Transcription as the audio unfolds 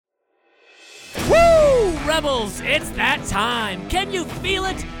Rebels, it's that time. Can you feel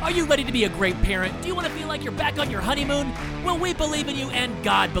it? Are you ready to be a great parent? Do you want to feel like you're back on your honeymoon? Well, we believe in you and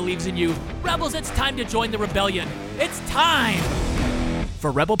God believes in you. Rebels, it's time to join the rebellion. It's time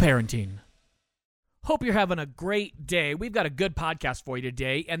for Rebel Parenting. Hope you're having a great day. We've got a good podcast for you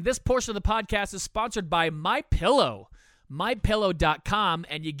today, and this portion of the podcast is sponsored by MyPillow. MyPillow.com,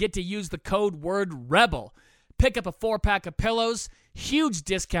 and you get to use the code word REBEL. Pick up a 4-pack of pillows. Huge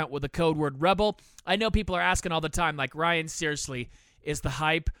discount with the code word REBEL. I know people are asking all the time, like, Ryan, seriously, is the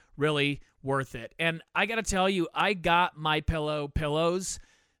hype really worth it? And I got to tell you, I got MyPillow pillows.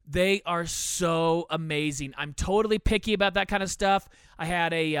 They are so amazing. I'm totally picky about that kind of stuff. I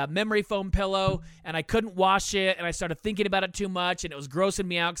had a memory foam pillow, and I couldn't wash it, and I started thinking about it too much, and it was grossing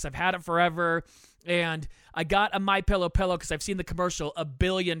me out because I've had it forever. And I got a MyPillow pillow because I've seen the commercial a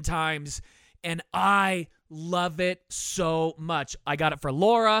billion times, and I love it so much. I got it for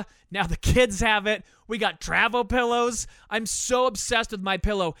Laura. Now the kids have it. We got travel pillows. I'm so obsessed with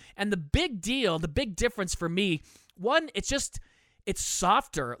MyPillow. And the big deal, the big difference for me, one, it's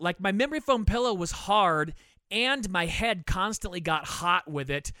softer. Like my memory foam pillow was hard, and my head constantly got hot with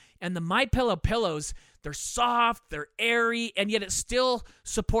it. And the MyPillow pillows, they're soft, they're airy, and yet it still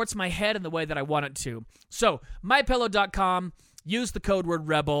supports my head in the way that I want it to. So, MyPillow.com, use the code word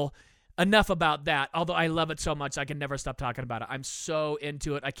REBEL. Enough about that. Although I love it so much, I can never stop talking about it. I'm so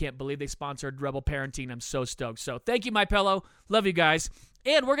into it. I can't believe they sponsored Rebel Parenting. I'm so stoked. So thank you, MyPillow. Love you guys.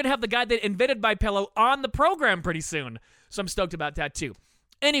 And we're going to have the guy that invented MyPillow on the program pretty soon. So I'm stoked about that too.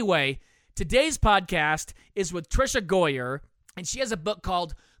 Anyway, today's podcast is with Tricia Goyer, and she has a book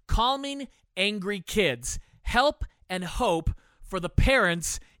called Calming Angry Kids, Help and Hope for the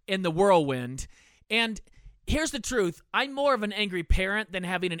Parents in the Whirlwind. And here's the truth. I'm more of an angry parent than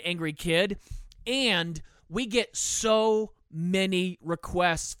having an angry kid, and we get so many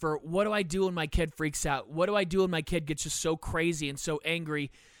requests for what do I do when my kid freaks out? What do I do when my kid gets just so crazy and so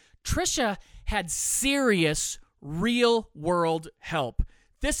angry? Tricia had serious, real-world help.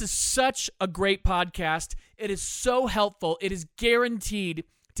 This is such a great podcast. It is so helpful. It is guaranteed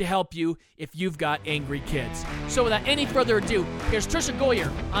to help you if you've got angry kids. So without any further ado, here's Tricia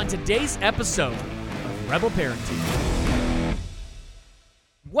Goyer on today's episode of Rebel Parenting.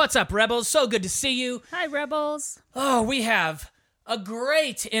 What's up, Rebels? So good to see you. Hi, Rebels. Oh, we have a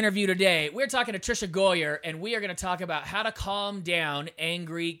great interview today. We're talking to Tricia Goyer, and we are going to talk about how to calm down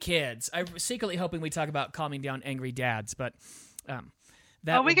angry kids. I'm secretly hoping we talk about calming down angry dads, but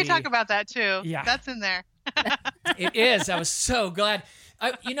we can talk about that too. Yeah. That's in there. It is. I was so glad.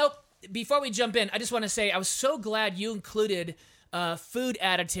 Before we jump in, I just want to say I was so glad you included food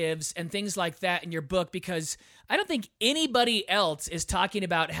additives and things like that in your book, because I don't think anybody else is talking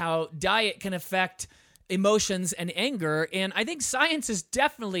about how diet can affect emotions and anger, and I think science is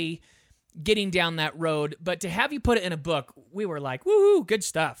definitely getting down that road, but to have you put it in a book, we were like, woohoo, good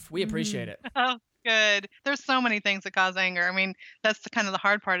stuff. We appreciate it. Oh, good. There's so many things that cause anger. I mean, that's the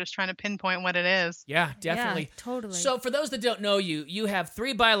hard part, is trying to pinpoint what it is. Yeah, definitely. Yeah, totally. So for those that don't know you, you have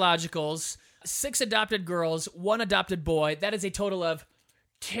 3 biologicals, 6 adopted girls, 1 adopted boy. That is a total of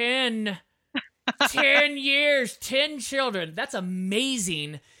 10 years, 10 children. That's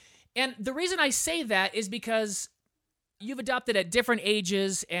amazing. And the reason I say that is because you've adopted at different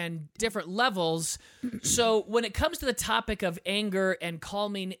ages and different levels. So when it comes to the topic of anger and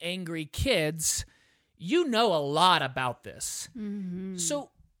calming angry kids, you know a lot about this. Mm-hmm. So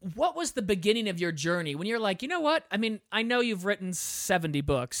what was the beginning of your journey when you're like, you know what? I mean, I know you've written 70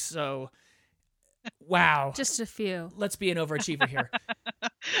 books, so wow. Just a few. Let's be an overachiever here.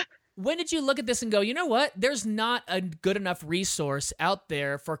 When did you look at this and go, you know what? There's not a good enough resource out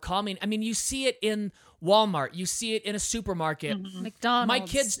there for calming. I mean, you see it in Walmart. You see it in a supermarket. Mm-hmm. McDonald's. My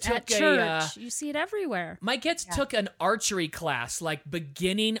kids took at church. You see it everywhere. My kids took an archery class, like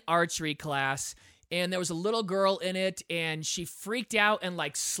beginning archery class, and there was a little girl in it, and she freaked out and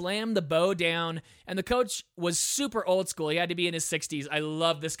like slammed the bow down, and the coach was super old school. He had to be in his 60s. I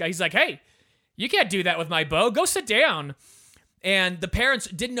love this guy. He's like, hey, you can't do that with my bow. Go sit down. And the parents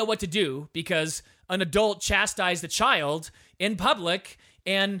didn't know what to do because an adult chastised the child in public,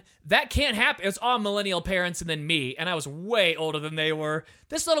 and that can't happen. It was all millennial parents and then me, and I was way older than they were.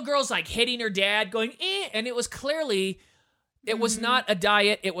 This little girl's like hitting her dad, going, and it was clearly, it was not a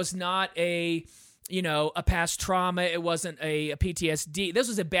diet. It was not a past trauma. It wasn't a PTSD. This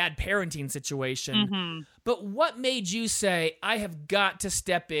was a bad parenting situation. Mm-hmm. But what made you say, I have got to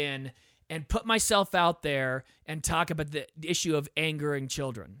step in and put myself out there and talk about the issue of angering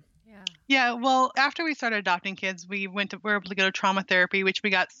children? Yeah, well, after we started adopting kids, we were able to go to trauma therapy, which we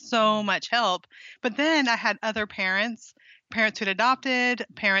got so much help. But then I had other parents parents who'd adopted,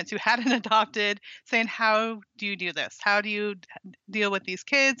 parents who hadn't adopted, saying, how do you do this? How do you deal with these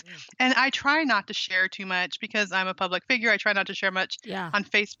kids? And I try not to share too much because I'm a public figure. I try not to share much on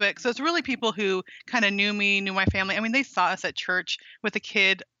Facebook. So it's really people who kind of knew me, knew my family. I mean, they saw us at church with a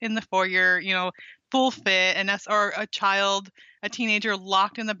kid in the foyer, you know, full fit, and us, or a teenager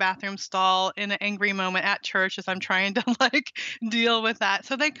locked in the bathroom stall in an angry moment at church as I'm trying to like deal with that.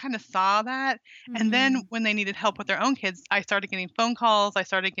 So they kind of saw that. And then when they needed help with their own kids, I started getting phone calls. I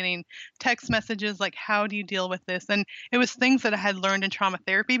started getting text messages like, how do you deal with this? And it was things that I had learned in trauma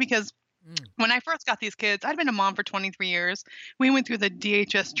therapy because when I first got these kids, I'd been a mom for 23 years. We went through the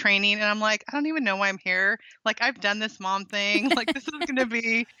DHS training, and I'm like, I don't even know why I'm here. Like, I've done this mom thing. Like, this is going to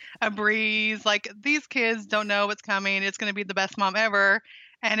be a breeze. Like, these kids don't know what's coming. It's going to be the best mom ever.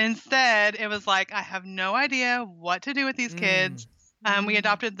 And instead, it was like, I have no idea what to do with these kids. We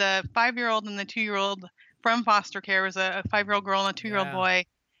adopted the 5-year-old and the 2-year-old from foster care. It was a 5-year-old girl and a 2-year-old boy.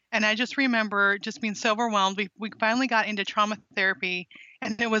 And I just remember just being so overwhelmed. We finally got into trauma therapy,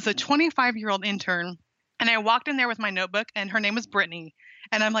 and it was a 25-year-old intern. And I walked in there with my notebook, and her name was Brittany.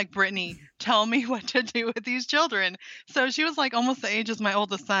 And I'm like, Brittany, tell me what to do with these children. So she was like almost the age as my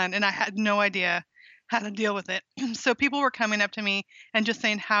oldest son, and I had no idea how to deal with it. So people were coming up to me and just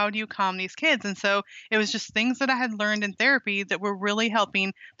saying, how do you calm these kids? And so it was just things that I had learned in therapy that were really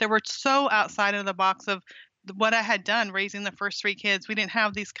helping, that were so outside of the box of what I had done raising the first 3 kids. We didn't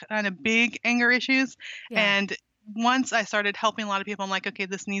have these kind of big anger issues. And once I started helping a lot of people, I'm like, okay,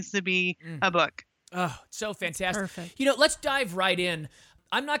 this needs to be a book. Oh, so fantastic. Perfect. You know, let's dive right in.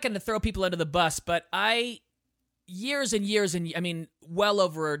 I'm not going to throw people under the bus, but years and years, and I mean, well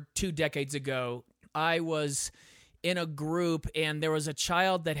over 2 decades ago, I was in a group and there was a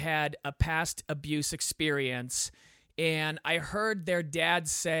child that had a past abuse experience, and I heard their dad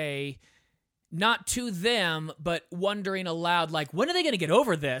say, not to them, but wondering aloud, like, when are they going to get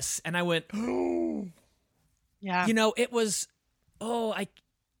over this? And I went, oh, yeah. You know, it was, I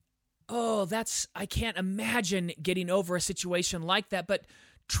can't imagine getting over a situation like that. But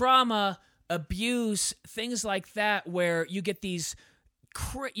trauma, abuse, things like that, where you get these,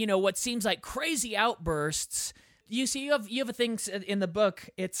 what seems like crazy outbursts. You see, you have a thing in the book.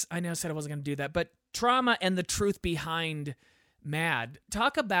 I know I said I wasn't going to do that, but trauma and the truth behind MADD.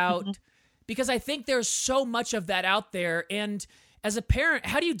 Talk about, because I think there's so much of that out there. And as a parent,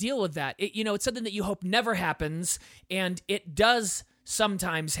 how do you deal with that? It's something that you hope never happens, and it does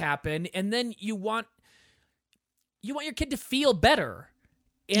sometimes happen. And then you want your kid to feel better.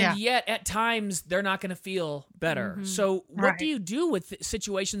 And yet at times they're not going to feel better. So what do you do with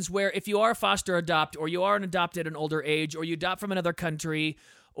situations where if you are foster adopt, or you are an adopted at an older age, or you adopt from another country,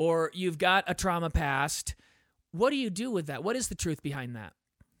 or you've got a trauma past, what do you do with that? What is the truth behind that?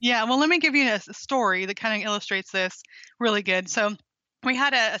 Yeah, well, let me give you a story that kind of illustrates this really good. So we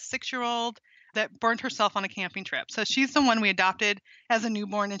had a 6-year-old that burned herself on a camping trip. So she's the one we adopted as a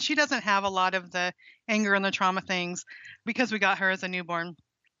newborn, and she doesn't have a lot of the anger and the trauma things because we got her as a newborn.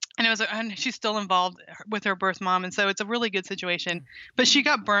 And she's still involved with her birth mom. And so it's a really good situation. But she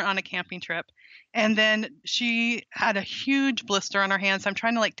got burnt on a camping trip. And then she had a huge blister on her hand. So I'm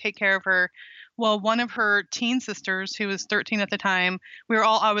trying to take care of her. Well, one of her teen sisters, who was 13 at the time,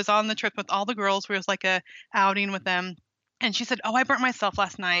 I was on the trip with all the girls. We was like a outing with them. And she said, oh, I burnt myself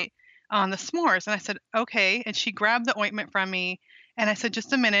last night on the s'mores. And I said, okay. And she grabbed the ointment from me. And I said,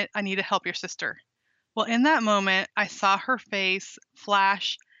 just a minute, I need to help your sister. Well, in that moment, I saw her face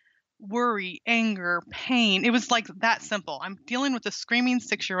flash worry, anger, pain. It was like that simple. I'm dealing with a screaming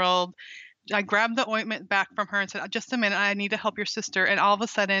 6-year-old. I grabbed the ointment back from her and said, just a minute, I need to help your sister. And all of a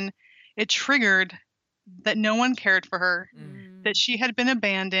sudden, it triggered that no one cared for her, that she had been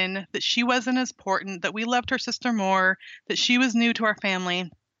abandoned, that she wasn't as important, that we loved her sister more, that she was new to our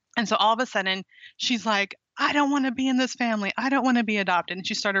family. And so all of a sudden, she's like, I don't want to be in this family. I don't want to be adopted. And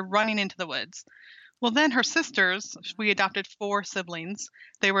she started running into the woods. Well, then her sisters, we adopted 4 siblings.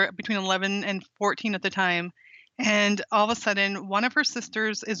 They were between 11 and 14 at the time. And all of a sudden, one of her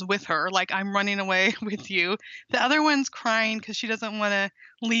sisters is with her, like, I'm running away with you. The other one's crying because she doesn't want to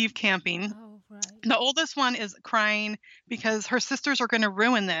leave camping. Oh, right. The oldest one is crying because her sisters are going to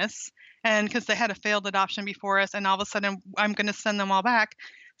ruin this. And because they had a failed adoption before us. And all of a sudden, I'm going to send them all back.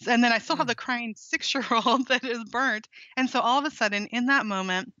 And then I still have the crying 6-year-old that is burnt. And so all of a sudden, in that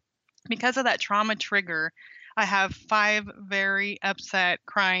moment, because of that trauma trigger, I have 5 very upset,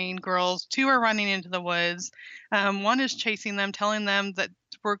 crying girls. 2 are running into the woods. One is chasing them, telling them that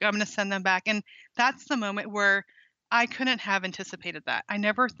I'm going to send them back. And that's the moment where I couldn't have anticipated that. I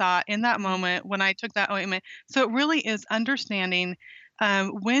never thought in that moment when I took that ointment. So it really is understanding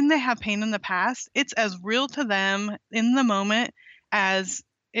when they have pain in the past, it's as real to them in the moment as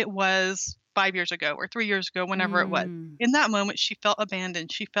it was 5 years ago or 3 years ago, whenever it was. In that moment, she felt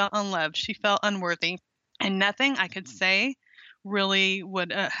abandoned. She felt unloved. She felt unworthy. And nothing I could say really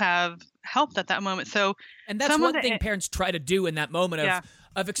would have helped at that moment. So, and that's one thing parents try to do in that moment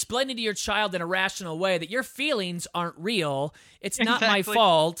of explaining to your child in a rational way that your feelings aren't real. It's not my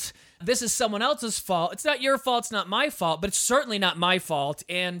fault. This is someone else's fault. It's not your fault. It's not my fault, but it's certainly not my fault.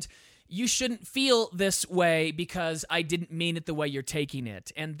 And you shouldn't feel this way because I didn't mean it the way you're taking it.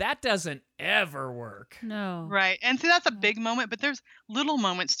 And that doesn't ever work. No. Right. And see, that's a big moment, but there's little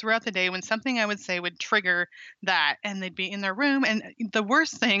moments throughout the day when something I would say would trigger that, and they'd be in their room. And the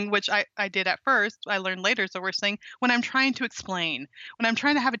worst thing, which I did at first, I learned later is the worst thing, when I'm trying to explain, when I'm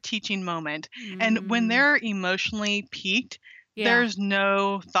trying to have a teaching moment, and when they're emotionally peaked, there's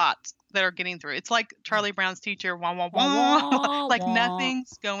no thoughts that are getting through. It's like Charlie Brown's teacher, wah, wah, wah, like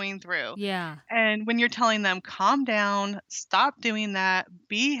nothing's going through. Yeah. And when you're telling them, calm down, stop doing that,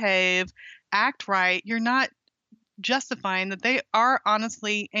 behave, act right, you're not justifying that they are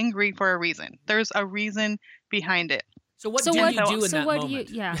honestly angry for a reason. There's a reason behind it. So what do you do in that moment?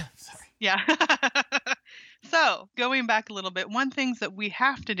 Yeah. So going back a little bit, one thing that we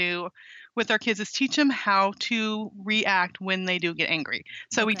have to do with our kids is teach them how to react when they do get angry.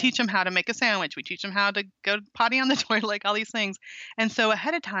 So we teach them how to make a sandwich. We teach them how to go potty on the toilet, like all these things. And so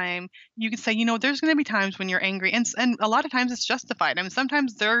ahead of time, you can say, there's going to be times when you're angry. And a lot of times it's justified. I mean,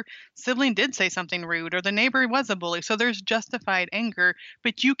 sometimes their sibling did say something rude or the neighbor was a bully. So there's justified anger,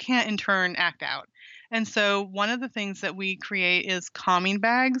 but you can't in turn act out. And so one of the things that we create is calming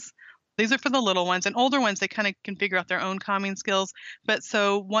bags. These are for the little ones, and older ones, they kind of can figure out their own calming skills. But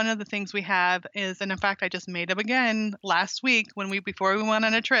so one of the things we have is, and in fact, I just made them again last week before we went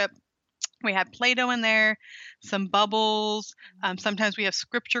on a trip, we had Play-Doh in there, some bubbles. Sometimes we have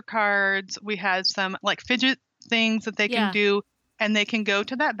scripture cards. We had some like fidget things that they can do. And they can go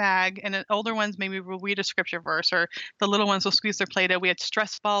to that bag, and older ones maybe will read a scripture verse, or the little ones will squeeze their Play-Doh. We had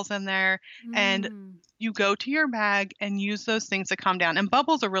stress balls in there, and you go to your bag and use those things to calm down. And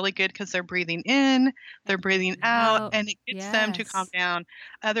bubbles are really good because they're breathing in, they're breathing out, and it gets them to calm down.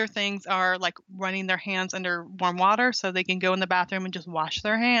 Other things are like running their hands under warm water so they can go in the bathroom and just wash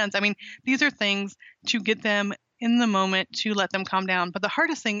their hands. I mean, these are things to get them in the moment to let them calm down. But the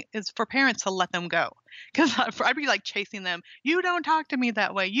hardest thing is for parents to let them go. Because I'd be like chasing them. You don't talk to me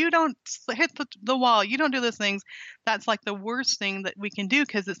that way. You don't hit the wall. You don't do those things. That's like the worst thing that we can do,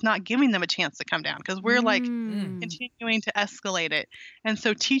 because it's not giving them a chance to come down, because we're like continuing to escalate it. And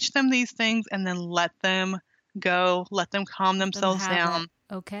so teach them these things and then let them go. Let them calm themselves down.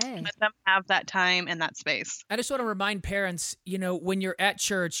 Okay. Let them have that time and that space. I just want to remind parents, when you're at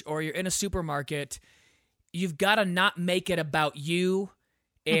church or you're in a supermarket, you've got to not make it about you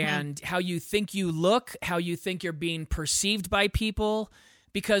and how you think you look, how you think you're being perceived by people,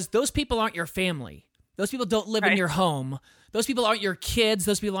 because those people aren't your family. Those people don't live in your home. Those people aren't your kids.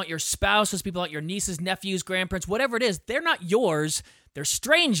 Those people aren't your spouse. Those people aren't your nieces, nephews, grandparents, whatever it is. They're not yours. They're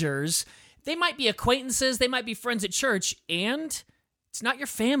strangers. They might be acquaintances. They might be friends at church, and it's not your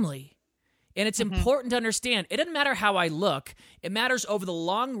family. And it's important to understand, it doesn't matter how I look. It matters over the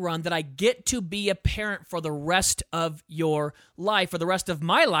long run that I get to be a parent for the rest of your life. For the rest of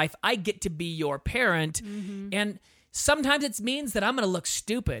my life, I get to be your parent. And sometimes it means that I'm going to look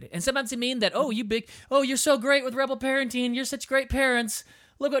stupid. And sometimes it means that, you're so great with rebel parenting. You're such great parents.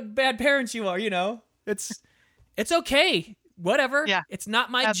 Look what bad parents you are, It's okay. Whatever. Yeah, it's not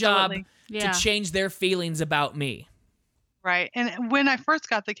my job to change their feelings about me. Right. And when I first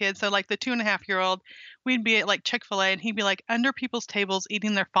got the kids, so like the 2.5-year-old, we'd be at like Chick-fil-A and he'd be like under people's tables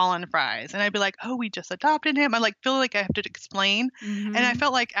eating their fallen fries. And I'd be like, oh, we just adopted him. I like feel like I have to explain. And I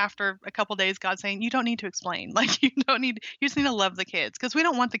felt like after a couple of days, God saying, you don't need to explain. Like you just need to love the kids, because we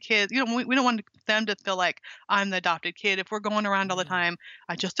don't want the kids, we don't want them to feel like I'm the adopted kid. If we're going around all the time,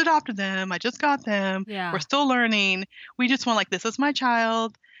 I just adopted them, I just got them. We're still learning. We just want, like, this is my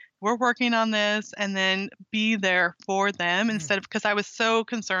child. We're working on this, and then be there for them instead of, because I was so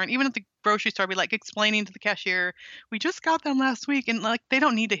concerned, even at the grocery store, I'd be like explaining to the cashier, we just got them last week. And like, they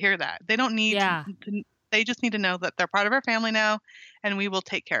don't need to hear that. They don't need they just need to know that they're part of our family now, and we will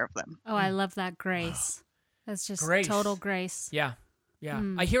take care of them. Oh, I love that grace. That's just total grace. Yeah.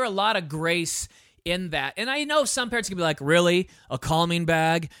 I hear a lot of grace in that. And I know some parents can be like, really? A calming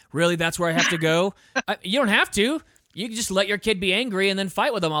bag? Really? That's where I have to go? You don't have to. You can just let your kid be angry and then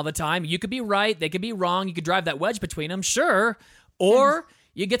fight with them all the time. You could be right. They could be wrong. You could drive that wedge between them, sure. Or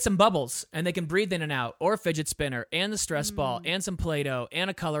you get some bubbles and they can breathe in and out, or a fidget spinner and the stress ball and some Play-Doh and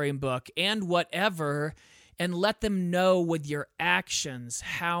a coloring book and whatever. and let them know with your actions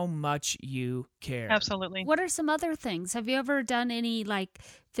how much you care. Absolutely. What are some other things? Have you ever done any like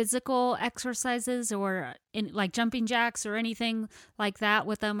physical exercises or like jumping jacks or anything like that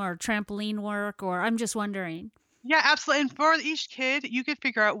with them, or trampoline work? Or I'm just wondering. Yeah, absolutely. And for each kid, you could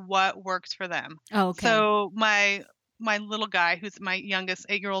figure out what works for them. Oh, okay. So my little guy, who's my youngest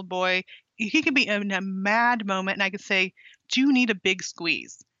 8-year-old boy, he could be in a mad moment, and I could say, "Do you need a big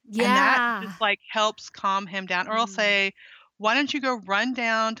squeeze?" Yeah. And that just like helps calm him down. Or I'll say, "Why don't you go run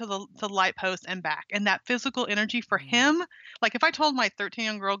down to the light post and back?" And that physical energy for him, like if I told my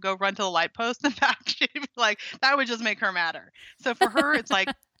 13-year-old girl go run to the light post and back, she'd be like, that would just make her madder. So for her, it's like,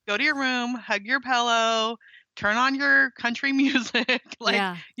 go to your room, hug your pillow, turn on your country music.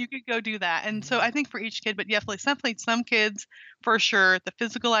 Like you could go do that. And so I think for each kid, but definitely some kids for sure, the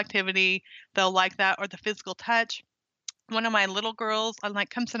physical activity, they'll like that, or the physical touch. One of my little girls, I'm like,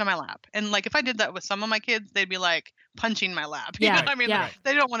 come sit on my lap. And like if I did that with some of my kids, they'd be like punching my lap. You know what I mean? Like,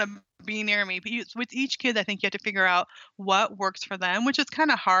 they don't want to be near me. But with each kid, I think you have to figure out what works for them, which is kind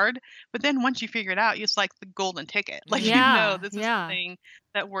of hard. But then once you figure it out, it's like the golden ticket. Like you know this is the thing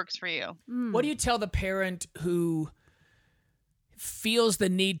that works for you. What do you tell the parent who feels the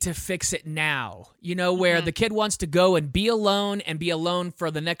need to fix it now, where the kid wants to go and be alone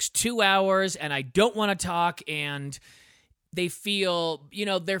for the next 2 hours, and I don't want to talk, and they feel,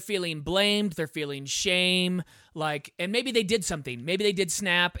 they're feeling blamed, they're feeling shame, and maybe they did something. Maybe they did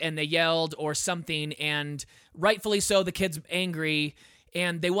snap and they yelled or something, and rightfully so, the kid's angry,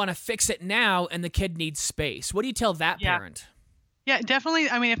 and they want to fix it now, and the kid needs space. What do you tell that parent? Yeah, definitely.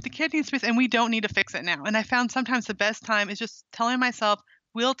 I mean, if the kid needs space, and we don't need to fix it now. And I found sometimes the best time is just telling myself,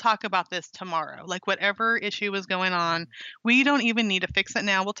 we'll talk about this tomorrow. Like whatever issue is going on, we don't even need to fix it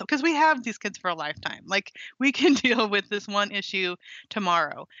now. Because we have these kids for a lifetime. Like we can deal with this one issue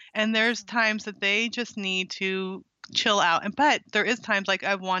tomorrow. And there's times that they just need to chill out. But there is times, like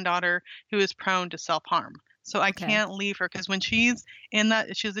I have one daughter who is prone to self-harm. So I can't leave her, because when she's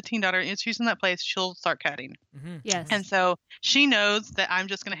she's a teen daughter, and she's in that place, she'll start cutting. Yes. And so she knows that I'm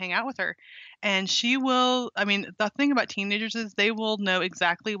just going to hang out with her. And she will, I mean, the thing about teenagers is they will know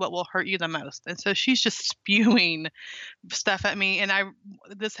exactly what will hurt you the most. And so she's just spewing stuff at me. And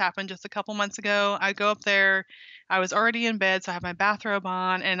this happened just a couple months ago. I go up there, I was already in bed, so I have my bathrobe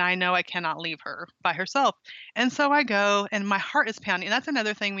on, and I know I cannot leave her by herself. And so I go, and my heart is pounding. And that's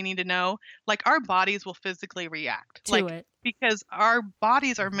another thing we need to know. Like our bodies will physically react to it. Because our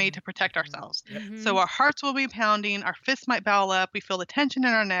bodies are made to protect ourselves. So our hearts will be pounding, our fists might ball up, we feel the tension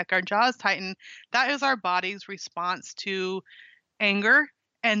in our neck, our jaws tighten. That is our body's response to anger.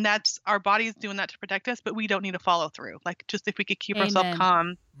 And that's our body's doing that to protect us, but we don't need to follow through. Like just if we could keep ourselves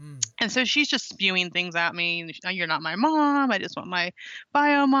calm. And so she's just spewing things at me. You're not my mom. I just want my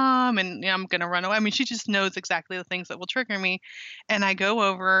bio mom, and I'm going to run away. I mean, she just knows exactly the things that will trigger me. And I go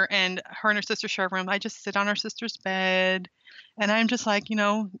over, and her and her sister share a room. I just sit on her sister's bed, and I'm just like,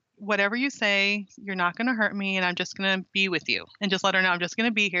 whatever you say, you're not going to hurt me, and I'm just going to be with you, and just let her know I'm just going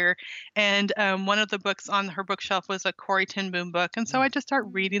to be here. And one of the books on her bookshelf was a Corrie ten Boom book. And so I just start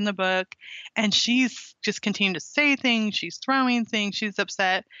reading the book, and she's just continuing to say things. She's throwing things. She's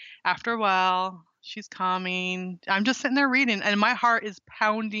upset. After a while, she's calming. I'm just sitting there reading, and my heart is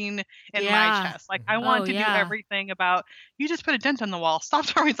pounding in my chest. Like I want to do everything about, you just put a dent on the wall. Stop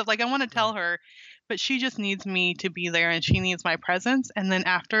throwing stuff. Like I want to tell her, but she just needs me to be there, and she needs my presence. And then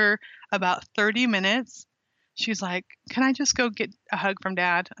after about 30 minutes, she's like, can I just go get a hug from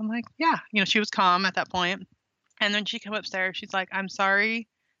Dad? I'm like, yeah. She was calm at that point. And then she came upstairs. She's like, I'm sorry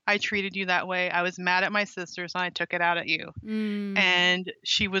I treated you that way. I was mad at my sisters, and I took it out at you. And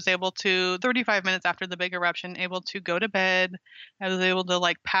she was able to, 35 minutes after the big eruption, able to go to bed. I was able to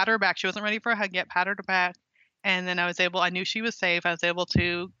like pat her back. She wasn't ready for a hug yet, pat her back. And then I knew she was safe. I was able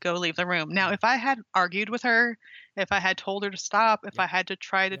to go leave the room. Now, if I had argued with her, if I had told her to stop, if I had to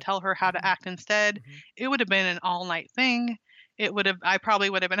try to tell her how to act instead, it would have been an all night thing. I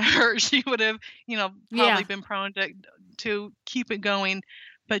probably would have been hurt. She would have, probably been prone to keep it going.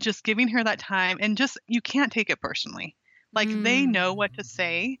 But just giving her that time, and just, you can't take it personally. Like they know what to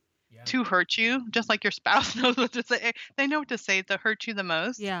say to hurt you, just like your spouse knows what to say. They know what to say to hurt you the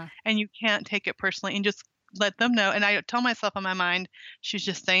most. Yeah. And you can't take it personally, and just let them know. And I tell myself in my mind, she's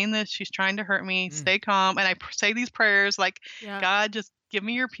just saying this. She's trying to hurt me. Stay calm. And I say these prayers like, God, just give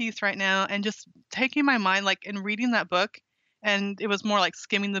me your peace right now. And just taking my mind, like in reading that book, and it was more like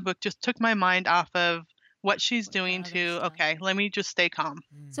skimming the book, just took my mind off of what she's doing okay, let me just stay calm.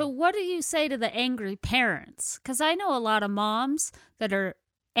 So what do you say to the angry parents? Because I know a lot of moms that are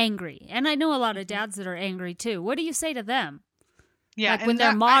angry, and I know a lot of dads that are angry too. What do you say to them? Yeah, like when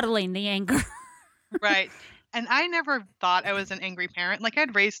they're modeling the anger. Right. And I never thought I was an angry parent. Like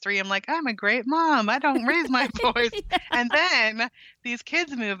I'd raised 3. I'm like, I'm a great mom. I don't raise my voice. Yeah. And then these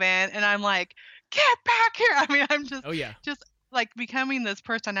kids move in and I'm like, get back here. I mean, I'm just Oh yeah. just like becoming this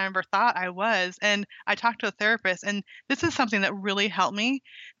person I never thought I was. And I talked to a therapist and this is something that really helped me.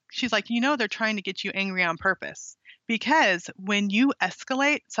 She's like, they're trying to get you angry on purpose. Because when you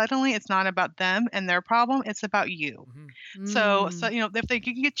escalate, suddenly it's not about them and their problem, it's about you. Mm-hmm. So, Mm. if they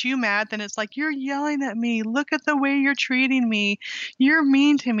can get you mad, then it's like, you're yelling at me. Look at the way you're treating me. You're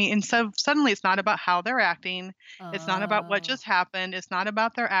mean to me. And so suddenly it's not about how they're acting. It's not about what Oh. just happened. It's not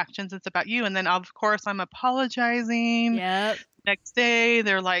about their actions. It's about you. And then, of course, I'm apologizing. Yep. Next day,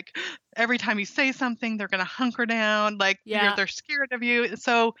 they're like, every time you say something, they're gonna hunker down, like Yeah. they're scared of you.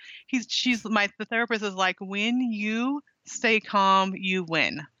 So the therapist is like, when you stay calm, you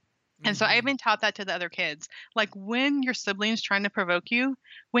win. And so I Mm-hmm. even taught that to the other kids. Like when your siblings trying to provoke you,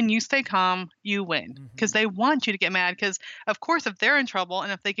 when you stay calm, you win because Mm-hmm. they want you to get mad. Because of course, if they're in trouble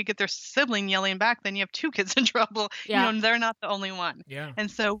and if they could get their sibling yelling back, then you have 2 kids in trouble. Yeah. And they're not the only one. Yeah.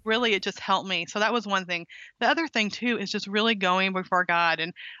 And so really, it just helped me. So that was one thing. The other thing too is just really going before God,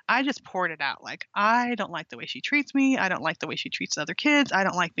 and I just poured it out. Like I don't like the way she treats me. I don't like the way she treats other kids. I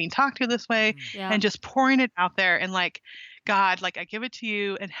don't like being talked to this way, Yeah. and just pouring it out there and like. God, like I give it to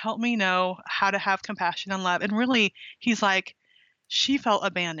you and help me know how to have compassion and love. And really, he's like, she felt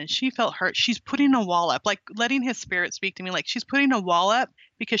abandoned. She felt hurt. She's putting a wall up, like letting his spirit speak to me. Like she's putting a wall up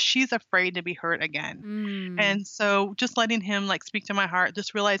because she's afraid to be hurt again. Mm. And so just letting him like speak to my heart,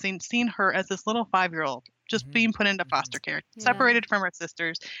 just realizing, seeing her as this little 5-year-old, just Mhm. being put into Mhm. foster care, Yeah. separated from her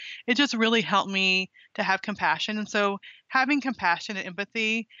sisters, it just really helped me to have compassion. And so having compassion and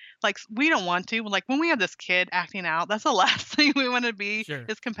empathy, like we don't want to, like when we have this kid acting out, that's the last thing we want to be Sure.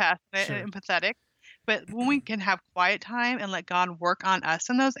 is compassionate Sure. and empathetic. But when we can have quiet time and let God work on us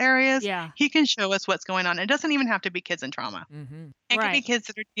in those areas, Yeah. he can show us what's going on. It doesn't even have to be kids in trauma. Mm-hmm. It could be Right. kids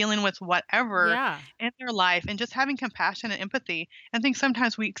that are dealing with whatever Yeah. in their life and just having compassion and empathy. I think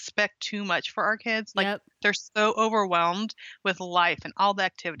sometimes we expect too much for our kids. Like Yep. they're so overwhelmed with life and all the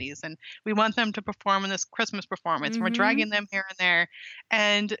activities, and we want them to perform in this Christmas performance. We're Mhm. dragging them here and there.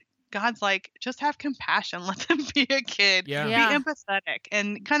 And God's like, just have compassion. Let them be a kid. Yeah. Yeah. Be empathetic,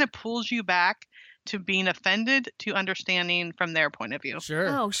 and kind of pulls you back to being offended to understanding from their point of view. Sure.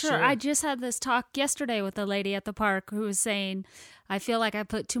 Oh, sure. I just had this talk yesterday with a lady at the park who was saying, I feel like I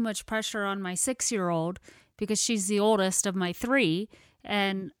put too much pressure on my 6-year-old because she's the oldest of my 3.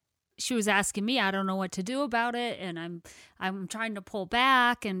 And she was asking me, I don't know what to do about it. And I'm trying to pull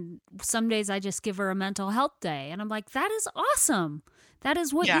back. And some days I just give her a mental health day. And I'm like, that is awesome. That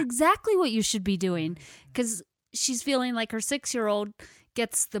is exactly what you should be doing. Because she's feeling like her 6-year-old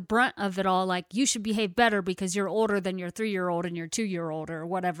gets the brunt of it all, like you should behave better because you're older than your 3-year-old and your 2-year-old or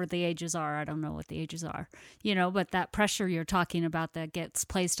whatever the ages are. I don't know what the ages are, but that pressure you're talking about that gets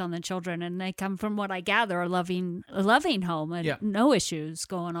placed on the children, and they come from what I gather a loving home and no issues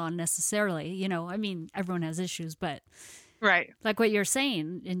going on necessarily. I mean, everyone has issues, but Right. like what you're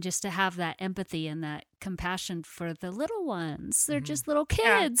saying, and just to have that empathy and that compassion for the little ones. They're just little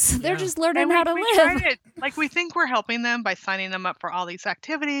kids. They're just learning how to live. Like we think we're helping them by signing them up for all these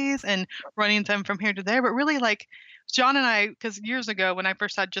activities and running them from here to there. But really, like John and I, because years ago when I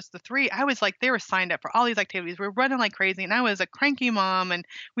first had just the 3, I was like, they were signed up for all these activities. We were running like crazy. And I was a cranky mom, and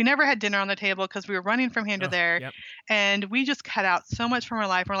we never had dinner on the table because we were running from here to there. Yep. And we just cut out so much from our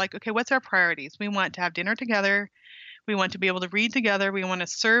life. We're like, okay, what's our priorities? We want to have dinner together. We want to be able to read together. We want to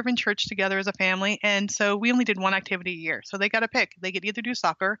serve in church together as a family. And so we only did one activity a year. So they got to pick. They could either do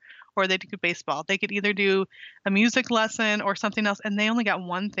soccer or they could do baseball. They could either do a music lesson or something else. And they only got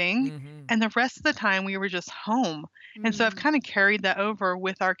one thing. Mm-hmm. And the rest of the time we were just home. And so I've kind of carried that over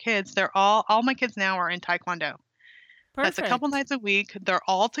with our kids. They're all my kids now are in Taekwondo. Perfect. That's a couple nights a week. They're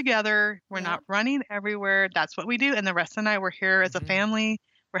all together. We're not running everywhere. That's what we do. And the rest of the night we're here as a family.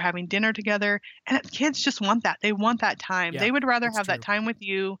 We're having dinner together, and kids just want that. They want that time. They would rather have that time with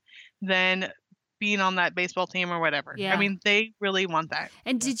you than being on that baseball team or whatever. Yeah. I mean, they really want that.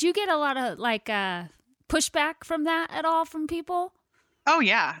 And did you get a lot of pushback from that at all from people? Oh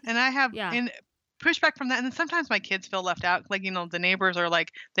yeah, and I have pushback from that. And then sometimes my kids feel left out. Like the neighbors are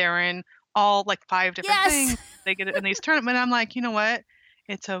like they're in all like 5 different things. They get it in these tournaments. And I'm like, you know what?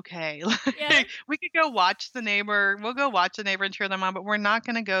 It's okay. We could go watch the neighbor. We'll go watch the neighbor and cheer them on, but we're not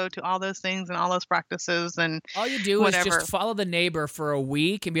going to go to all those things and all those practices and all you do is just follow the neighbor for a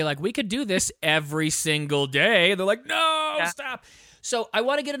week and be like, we could do this every single day. And they're like, no, stop. So I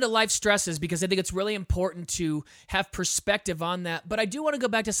want to get into life stresses because I think it's really important to have perspective on that. But I do want to go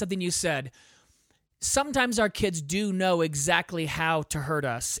back to something you said. sometimes our kids do know exactly how to hurt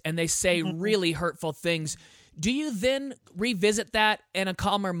us, and they say really hurtful things. Do you then revisit that in a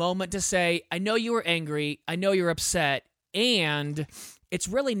calmer moment to say, I know you were angry, I know you're upset, and it's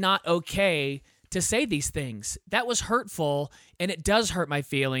really not okay to say these things. That was hurtful, and it does hurt my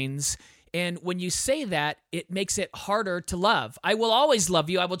feelings. And when you say that, it makes it harder to love. I will always love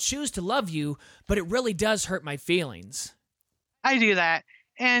you. I will choose to love you, but it really does hurt my feelings. I do that.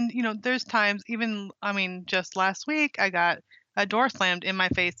 And, there's times just last week, I got a door slammed in my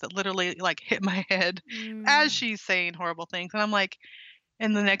face that literally hit my head as she's saying horrible things. And I'm like,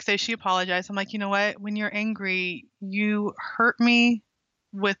 and the next day she apologized. I'm like, you know what? When you're angry, you hurt me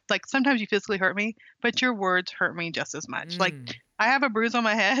with sometimes you physically hurt me, but your words hurt me just as much. I have a bruise on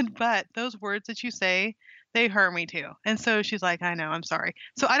my head, but those words that you say, they hurt me too. And so she's like, I know, I'm sorry.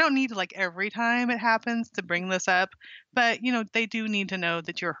 So I don't need to every time it happens to bring this up, but they do need to know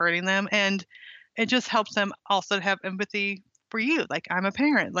that you're hurting them. And it just helps them also to have empathy for you. I'm a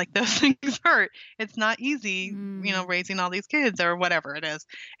parent, those things hurt. It's not easy, raising all these kids or whatever it is.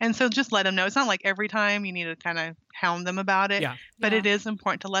 And so just let them know. It's not every time you need to kind of hound them about it, but it is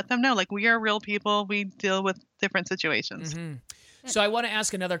important to let them know, we are real people. We deal with different situations. Mm-hmm. So I want to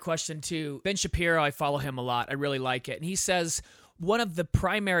ask another question too. Ben Shapiro, I follow him a lot. I really like it. And he says one of the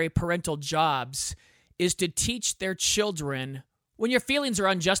primary parental jobs is to teach their children when your feelings are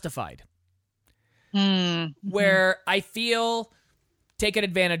unjustified. Mm-hmm. Where I feel taken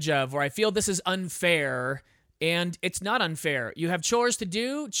advantage of, or I feel this is unfair, and it's not unfair. You have chores to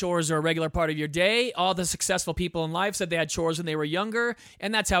do. Chores are a regular part of your day. All the successful people in life said they had chores when they were younger,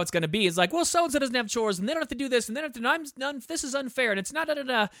 and that's how it's going to be. It's well, so-and-so doesn't have chores, and they don't have to do this, and they don't have to, this is unfair, and it's not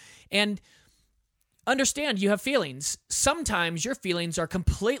da-da-da. And understand you have feelings. Sometimes your feelings are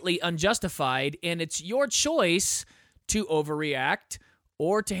completely unjustified, and it's your choice to overreact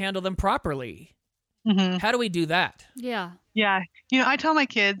or to handle them properly. Mm-hmm. How do we do that? Yeah. Yeah. I tell my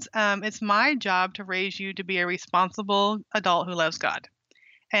kids, it's my job to raise you to be a responsible adult who loves God.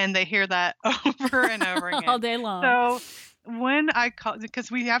 And they hear that over and over again. All day long. So when I call,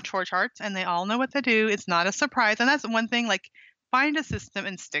 because we have chore charts and they all know what to do, it's not a surprise. And that's one thing, find a system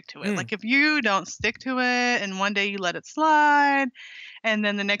and stick to it. If you don't stick to it and one day you let it slide and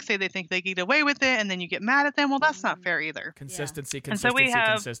then the next day they think they get away with it and then you get mad at them, well, that's not fair either. Consistency. And so we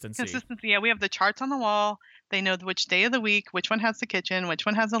have consistency. Yeah, we have the charts on the wall. They know which day of the week, which one has the kitchen, which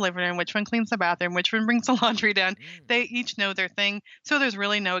one has the living room, which one cleans the bathroom, which one brings the laundry down. They each know their thing. So there's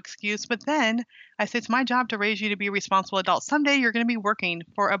really no excuse. But then I say, it's my job to raise you to be a responsible adult. Someday you're going to be working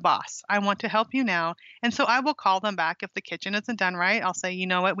for a boss. I want to help you now. And so I will call them back if the kitchen isn't done right. I'll say, you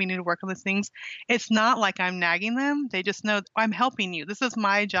know what? We need to work on these things. It's not like I'm nagging them. They just know I'm helping you. This is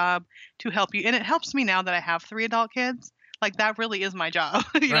my job to help you. And it helps me now that I have 3 adult kids. That really is my job,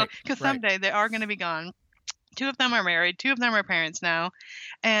 because someday they are going to be gone. 2 of them are married. 2 of them are parents now,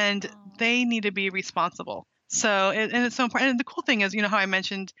 and they need to be responsible. So, and it's so important. And the cool thing is, how I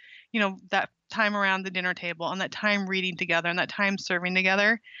mentioned, that time around the dinner table and that time reading together and that time serving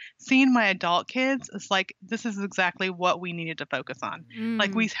together, seeing my adult kids is this is exactly what we needed to focus on.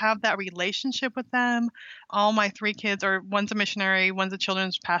 We have that relationship with them. All my 3 kids one's a missionary, one's a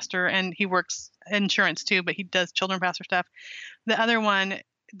children's pastor, and he works insurance too, but he does children's pastor stuff. The other one,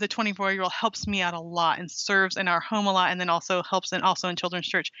 the 24-year-old, helps me out a lot and serves in our home a lot, and then also helps also in children's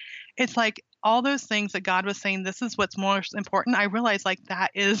church. It's all those things that God was saying, this is what's most important. I realize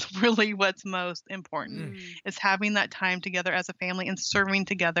that is really what's most important is having that time together as a family and serving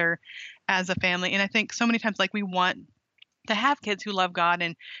together as a family. And I think so many times we want to have kids who love God,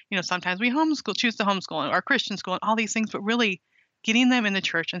 and sometimes we choose to homeschool or Christian school and all these things, but really getting them in the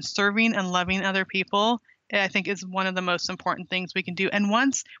church and serving and loving other people, I think, is one of the most important things we can do. And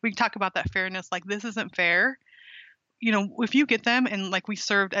once we talk about that fairness, this isn't fair, if you get them, and we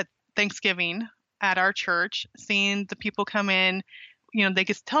served at Thanksgiving at our church, seeing the people come in, they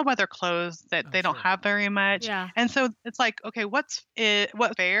can tell by their clothes that they don't have very much. Yeah. And so it's okay, what's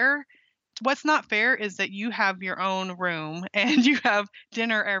fair? What's not fair is that you have your own room and you have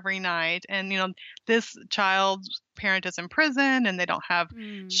dinner every night, and this child's parent is in prison and they don't have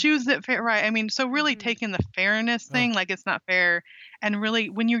shoes that fit right. I mean, so really taking the fairness thing, it's not fair, and really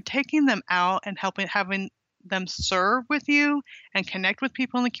when you're taking them out and having them serve with you and connect with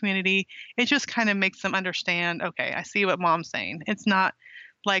people in the community, it just kind of makes them understand, okay, I see what Mom's saying. It's not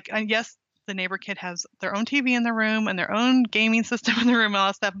and yes, the neighbor kid has their own TV in the room and their own gaming system in the room and all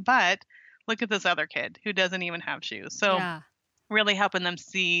that stuff, but look at this other kid who doesn't even have shoes. So really helping them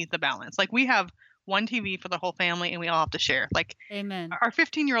see the balance. We have one TV for the whole family, and we all have to share. Like, Amen. our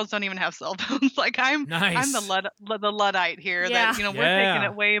 15-year-olds don't even have cell phones. Like, I'm the Luddite here that, we're taking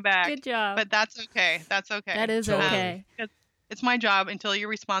it way back. Good job. But that's okay. That's okay. That is okay. It's my job. Until you're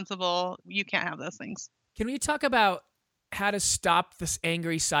responsible, you can't have those things. Can we talk about how to stop this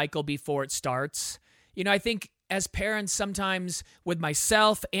angry cycle before it starts? I think as parents, sometimes with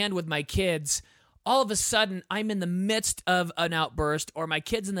myself and with my kids, all of a sudden I'm in the midst of an outburst, or my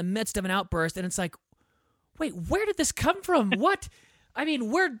kid's in the midst of an outburst, and it's like, wait, where did this come from? What? I mean,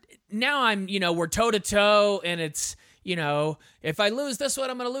 we're toe to toe, and it's, if I lose this one,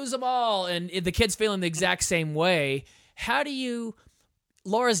 I'm going to lose them all. And the kid's feeling the exact same way. How do you,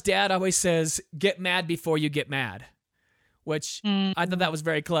 Laura's dad always says, get mad before you get mad, which I thought that was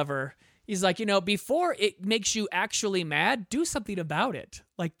very clever. He's like, before it makes you actually mad, do something about it.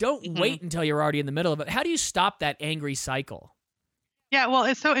 Like, don't wait until you're already in the middle of it. How do you stop that angry cycle? Yeah, well,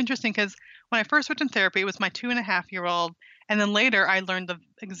 it's so interesting because when I first went in therapy, it was my 2.5-year-old. And then later I learned the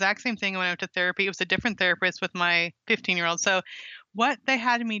exact same thing when I went to therapy. It was a different therapist with my 15-year-old. So what they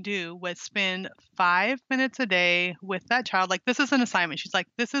had me do was spend 5 minutes a day with that child. Like, this is an assignment. She's like,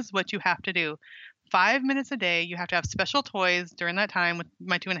 this is what you have to do. 5 minutes a day. You have to have special toys during that time with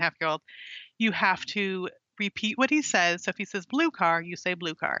my 2.5-year-old. You have to repeat what he says. So if he says blue car, you say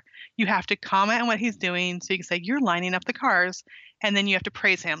blue car. You have to comment on what he's doing. So you can say, you're lining up the cars. And then you have to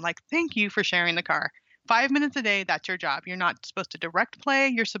praise him. Like, thank you for sharing the car. 5 minutes a day, that's your job. You're not supposed to direct play.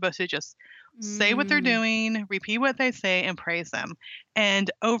 You're supposed to just say what they're doing, repeat what they say, and praise them.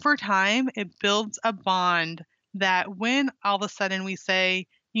 And over time, it builds a bond that when all of a sudden we say,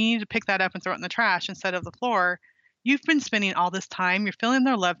 you need to pick that up and throw it in the trash instead of the floor, you've been spending all this time, you're filling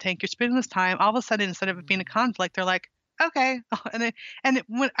their love tank, you're spending this time, all of a sudden, instead of it being a conflict, they're like, okay.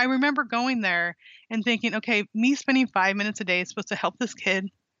 When I remember going there and thinking, okay, me spending 5 minutes a day is supposed to help this kid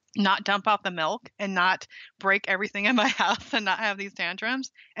not dump out the milk and not break everything in my house and not have these tantrums.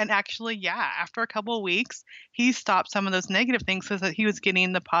 And actually, after a couple of weeks, he stopped some of those negative things so that he was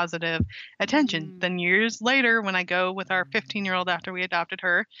getting the positive attention. Then years later, when I go with our 15-year-old after we adopted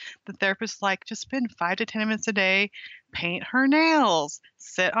her, the therapist's like, just spend 5 to 10 minutes a day, paint her nails,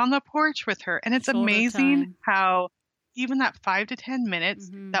 sit on the porch with her. And it's amazing how even that 5 to 10 minutes,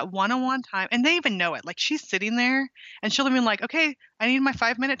 that one-on-one time, and they even know it. Like, she's sitting there and she'll even like, okay, I need my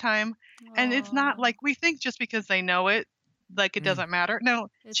 5-minute time. And it's not like we think just because they know it, like it doesn't matter. No,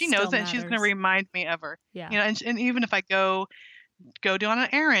 she knows it, and she's going to remind me of her. Yeah. And even if I go do on an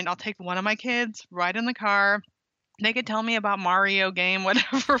errand, I'll take one of my kids, ride in the car. They could tell me about Mario game,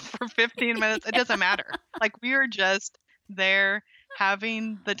 whatever, for 15 minutes. It doesn't matter. Like, we are just there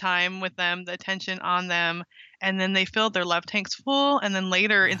having the time with them, the attention on them, and then they feel their love tanks full. And then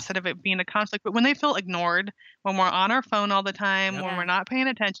later, instead of it being a conflict, but when they feel ignored, when we're on our phone all the time, when we're not paying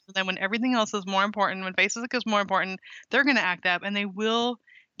attention to them, when everything else is more important, when Facebook is more important, they're going to act up, and they will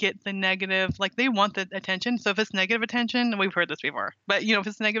get the negative, like, they want the attention. So if it's negative attention, we've heard this before, but if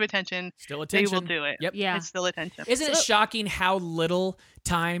it's negative attention, still attention, they will do it. Yep. Yeah. It's still attention. Isn't it shocking how little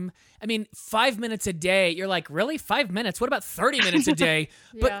time? I mean, 5 minutes a day, you're like, really? 5 minutes? What about 30 minutes a day?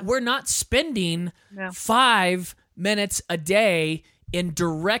 But we're not spending 5 minutes a day in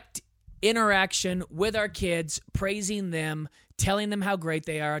direct interaction with our kids, praising them, telling them how great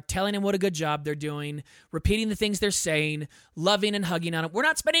they are, telling them what a good job they're doing, repeating the things they're saying, loving and hugging on them. We're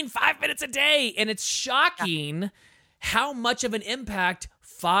not spending 5 minutes a day. And it's shocking how much of an impact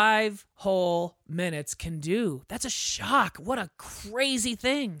 5 whole minutes can do. That's a shock. What a crazy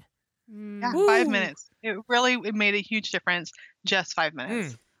thing. Yeah, 5 minutes. It made a huge difference. Just 5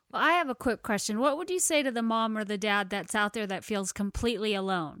 minutes. Well, I have a quick question. What would you say to the mom or the dad that's out there that feels completely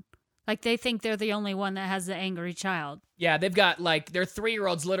alone? Like, they think they're the only one that has the angry child. Yeah, they've got, like, their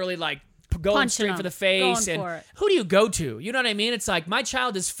 3-year-old's literally, like, going Punching straight them, for the face. going And for it. who do you go to? You know what I mean? It's like, my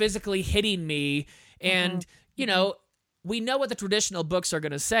child is physically hitting me. And, we know what the traditional books are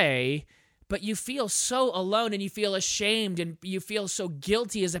going to say, but you feel so alone and you feel ashamed and you feel so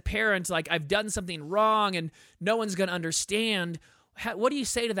guilty as a parent. Like, I've done something wrong and no one's going to understand. What do you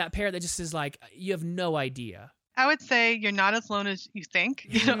say to that parent that just is like, you have no idea? I would say you're not as alone as you think.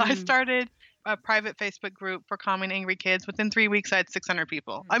 I started a private Facebook group for calming angry kids. Within 3 weeks, I had 600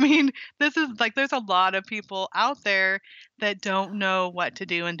 people. I mean, this is like, there's a lot of people out there that don't know what to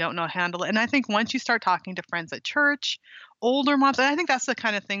do and don't know how to handle it. And I think once you start talking to friends at church, older moms, and I think that's the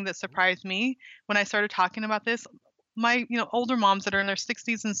kind of thing that surprised me when I started talking about this. My, older moms that are in their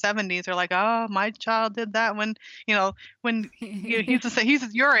 60s and 70s are like, oh, my child did that when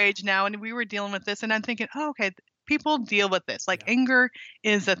he's your age now, and we were dealing with this. And I'm thinking, oh, okay, people deal with this. Like anger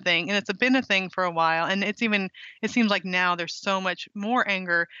is a thing, and it's been a thing for a while. And it seems like now there's so much more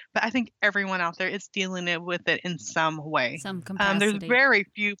anger, but I think everyone out there is dealing with it in some way. Some capacity. There's very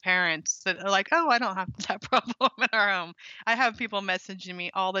few parents that are like, oh, I don't have that problem in our home. I have people messaging me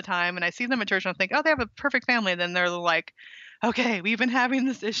all the time, and I see them at church and I think, oh, they have a perfect family. And then they're like, okay, we've been having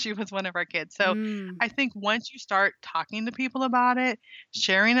this issue with one of our kids. So I think once you start talking to people about it,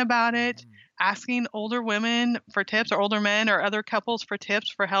 sharing about it, asking older women for tips or older men or other couples for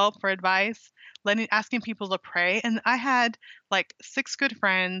tips, for help, for advice, asking people to pray. And I had like 6 good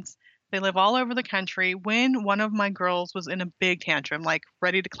friends. They live all over the country. When one of my girls was in a big tantrum, like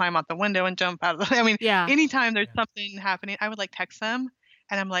ready to climb out the window and jump out of the, anytime there's something happening, I would like text them.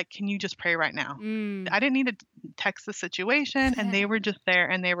 And I'm like, can you just pray right now? I didn't need to text the situation. And they were just there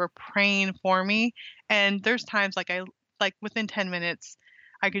and they were praying for me. And there's times like within 10 minutes,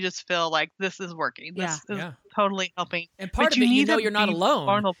 I could just feel like this is working. This is totally helping. And part of it, you're not alone.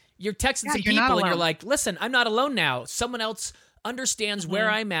 Vulnerable. You're texting some people and you're like, listen, I'm not alone now. Someone else understands where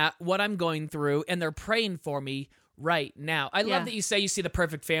I'm at, what I'm going through, and they're praying for me right now. I love that you say you see the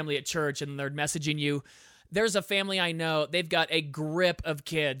perfect family at church and they're messaging you. There's a family I know, they've got a grip of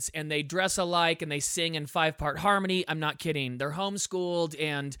kids, and they dress alike, and they sing in 5-part harmony. I'm not kidding. They're homeschooled,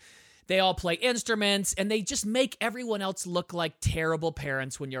 and they all play instruments, and they just make everyone else look like terrible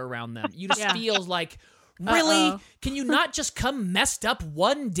parents when you're around them. You just feel like, really? Can you not just come messed up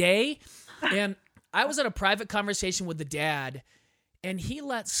one day? And I was at a private conversation with the dad, and he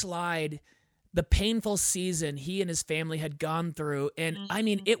let slide the painful season he and his family had gone through. And I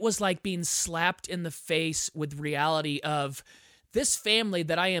mean, it was like being slapped in the face with reality of this family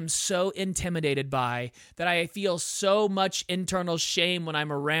that I am so intimidated by, that I feel so much internal shame when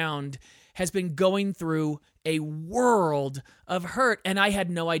I'm around, has been going through a world of hurt. And I had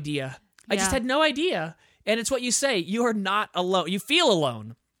no idea. I just had no idea. And it's what you say. You are not alone. You feel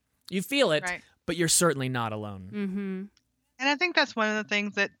alone. You feel it, but you're certainly not alone. Mm-hmm. And I think that's one of the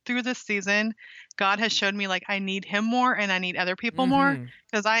things that through this season, God has showed me, like, I need him more and I need other people more,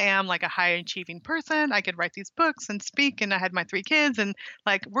 because I am like a high achieving person. I could write these books and speak, and I had my 3 kids, and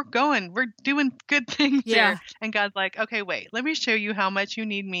like, we're doing good things here. And God's like, okay, wait, let me show you how much you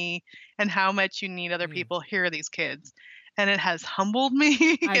need me and how much you need other people. Here are these kids. And it has humbled me.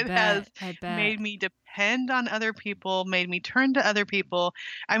 It has made me depend on other people, made me turn to other people.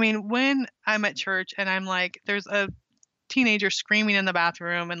 I mean, when I'm at church and I'm like, there's a teenager screaming in the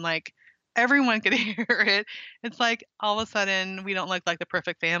bathroom and like everyone could hear it, it's like all of a sudden we don't look like the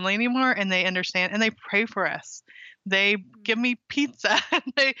perfect family anymore, and they understand and they pray for us. They give me pizza.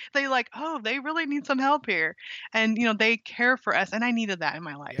 they like, oh, they really need some help here. And they care for us, and I needed that in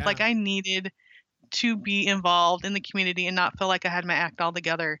my life. Like, I needed to be involved in the community and not feel like I had my act all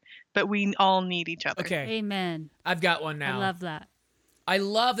together, but we all need each other. Okay. Amen. I've got one now. I love that. I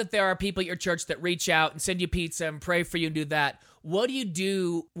love that there are people at your church that reach out and send you pizza and pray for you and do that. What do you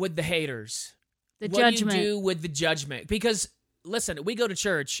do with the haters? What do you do with the judgment? Because, listen, we go to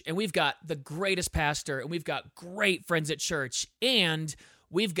church and we've got the greatest pastor and we've got great friends at church, and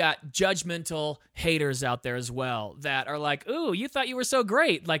we've got judgmental haters out there as well that are like, ooh, you thought you were so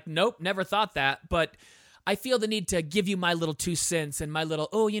great. Like, nope, never thought that. But I feel the need to give you my little 2 cents and my little,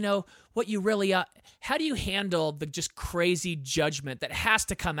 what you really how do you handle the just crazy judgment that has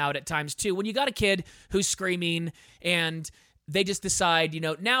to come out at times too? When you got a kid who's screaming and they just decide,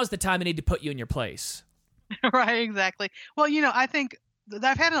 now's the time I need to put you in your place. Right, exactly. Well, I think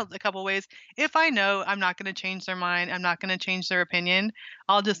I've had a couple ways. If I know I'm not going to change their mind, I'm not going to change their opinion,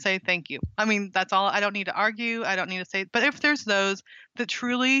 I'll just say thank you. I mean, that's all. I don't need to argue. I don't need to say, but if there's those that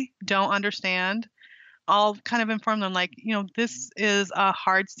truly don't understand, I'll kind of inform them, like, this is a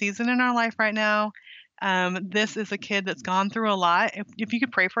hard season in our life right now. This is a kid that's gone through a lot. If you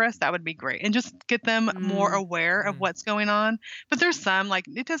could pray for us, that would be great. And just get them more aware of what's going on. But there's some, like,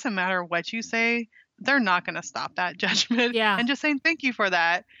 it doesn't matter what you say. They're not going to stop that judgment. Yeah. And just saying thank you for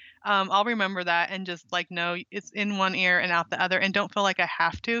that. I'll remember that, and just like, no, it's in one ear and out the other, and don't feel like I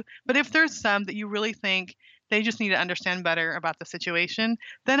have to. But if there's some that you really think they just need to understand better about the situation,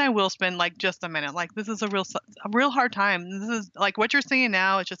 then I will spend like just a minute. Like, this is a real hard time. This is like what you're seeing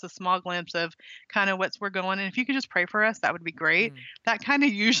now. It's just a small glimpse of kind of we're going. And if you could just pray for us, that would be great. That kind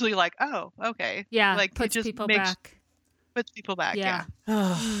of usually like, oh, okay. Yeah. Like, puts people back. Puts people back. Yeah.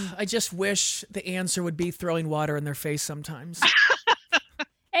 I just wish the answer would be throwing water in their face sometimes.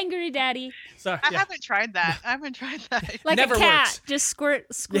 Angry daddy. Sorry, I haven't tried that. Like Never a cat. works. Just squirt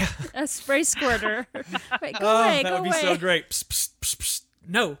a spray squirter. Wait, go away, that go would be away. so great. Psst, psst, psst, psst.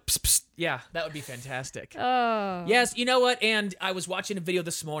 No. Psst, psst. Yeah, that would be fantastic. Oh. Yes, you know what? And I was watching a video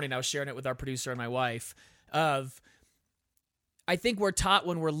this morning. I was sharing it with our producer and my wife. of, I think we're taught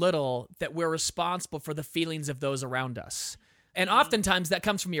when we're little that we're responsible for the feelings of those around us. And oftentimes that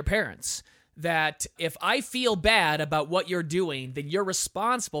comes from your parents, that if I feel bad about what you're doing, then you're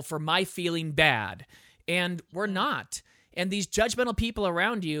responsible for my feeling bad. And we're not. And these judgmental people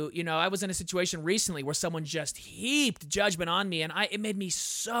around you, you know, I was in a situation recently where someone just heaped judgment on me, and it made me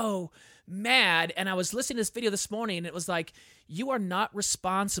so mad. And I was listening to this video this morning, and it was like, you are not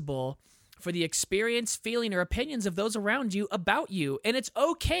responsible for the experience, feeling, or opinions of those around you about you. And it's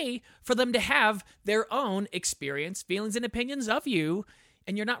okay for them to have their own experience, feelings, and opinions of you,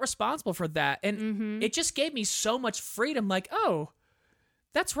 and you're not responsible for that. And it just gave me so much freedom, like, oh,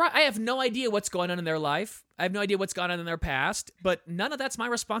 that's right. I have no idea what's going on in their life. I have no idea what's gone on in their past, but none of that's my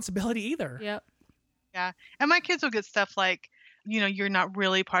responsibility either. Yep. Yeah. And my kids will get stuff like, you know, you're not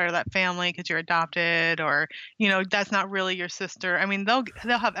really part of that family because you're adopted, or, you know, that's not really your sister. I mean, they'll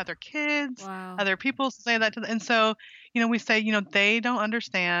have other kids, other people say that to them. And so, you know, we say, you know, they don't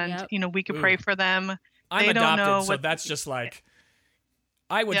understand, you know, we could pray for them. I'm they adopted, don't know so that's just like,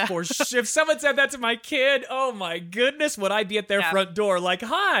 I would if someone said that to my kid, oh my goodness, would I be at their front door like,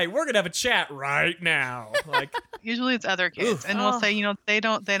 hi, we're going to have a chat right now. Like, usually it's other kids, and we'll say, you know, they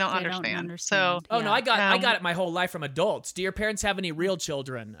don't understand. So, no, I got it my whole life from adults. Do your parents have any real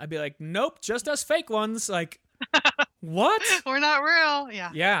children? I'd be like, nope, just us fake ones. Like, what? We're not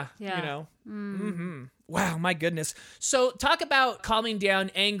real. Yeah. You know. Wow, my goodness. So talk about calming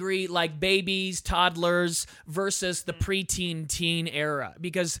down angry, like babies, toddlers versus the preteen, teen era.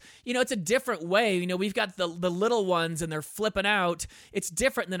 Because, you know, it's a different way. You know, we've got the little ones and they're flipping out. It's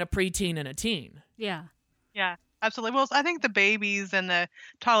different than a preteen and a teen. Yeah. Yeah, absolutely. Well, I think the babies and the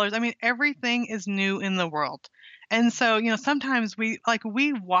toddlers, I mean, everything is new in the world. And so, you know, sometimes we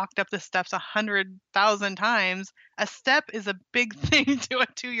walked up the steps 100,000 times. A step is a big thing to a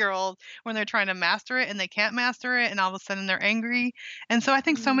 2-year-old when they're trying to master it and they can't master it, and all of a sudden they're angry. And so I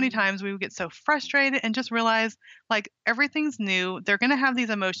think so many times we would get so frustrated and just realize, like, everything's new. They're going to have these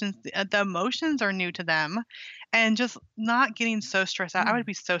emotions. The emotions are new to them, and just not getting so stressed out. I would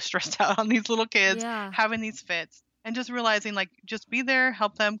be so stressed out on these little kids having these fits. And just realizing, like, just be there,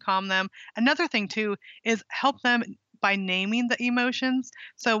 help them, calm them. Another thing, too, is help them by naming the emotions.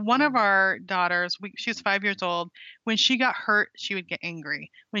 So one of our daughters, she was 5 years old. When she got hurt, she would get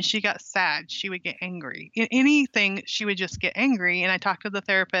angry. When she got sad, she would get angry. In anything, she would just get angry. And I talked to the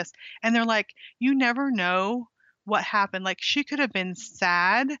therapist, and they're like, you never know what happened. Like, she could have been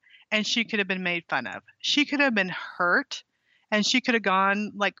sad, and she could have been made fun of. She could have been hurt, and she could have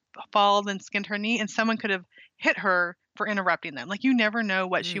gone, like, fallen and skinned her knee, and someone could have hit her for interrupting them. Like, you never know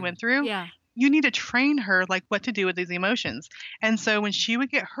what she went through. Yeah. You need to train her, like, what to do with these emotions. And so when she would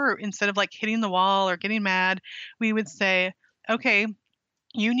get hurt, instead of, like, hitting the wall or getting mad, we would say, okay,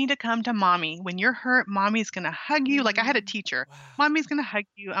 you need to come to mommy. When you're hurt, mommy's going to hug you. Like, I had a teacher. Wow. Mommy's going to hug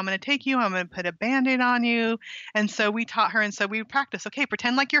you. I'm going to take you. I'm going to put a Band-Aid on you. And so we taught her. And so we practiced. Okay,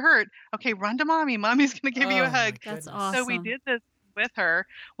 pretend like you're hurt. Okay, run to mommy. Mommy's going to give you a hug. That's awesome. So we did this with her.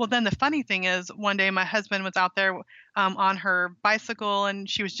 Well, then the funny thing is, one day my husband was out there on her bicycle, and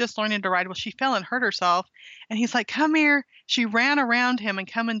she was just learning to ride. Well, she fell and hurt herself, and he's like, come here. She ran around him and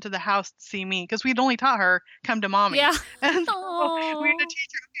come into the house to see me, because we'd only taught her, come to mommy. Yeah. And so we had to teach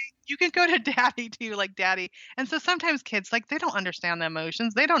her, okay, you can go to daddy too, like daddy. And so sometimes kids, like, they don't understand the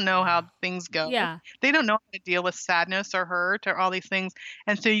emotions. They don't know how things go. Yeah. They don't know how to deal with sadness or hurt or all these things.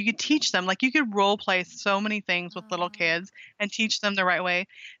 And so you could teach them, like, you could role play so many things with little kids and teach them the right way.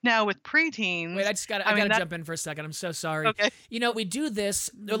 Now with preteens. Wait, I gotta jump in for a second. I'm so sorry. Okay. You know, we do this,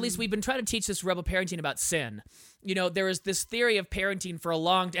 or at least we've been trying to teach this Rebel Parenting about sin. You know, there is this theory of parenting for a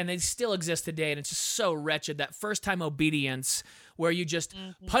long, and they still exist today, and it's just so wretched, that first-time obedience, where you just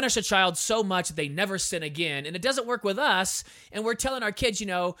punish a child so much that they never sin again. And it doesn't work with us, and we're telling our kids,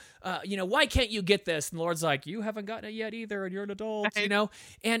 why can't you get this? And the Lord's like, you haven't gotten it yet either, and you're an adult, you know?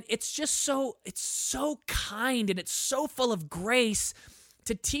 And it's just it's so kind, and it's so full of grace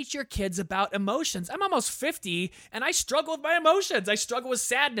to teach your kids about emotions. I'm almost 50, and I struggle with my emotions. I struggle with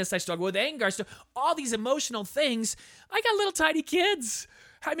sadness. I struggle with anger. All these emotional things. I got little tiny kids.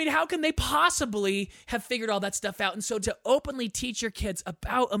 I mean, how can they possibly have figured all that stuff out? And so to openly teach your kids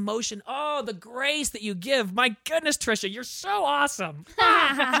about emotion, oh, the grace that you give. My goodness, Trisha, you're so awesome.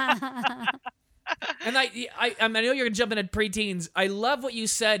 And I know you're going to jump in at preteens. I love what you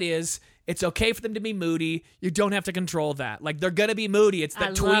said is, It's okay for them to be moody. You don't have to control that. Like, they're going to be moody. It's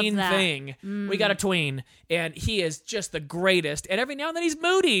that tween thing. We got a tween, and he is just the greatest. And every now and then he's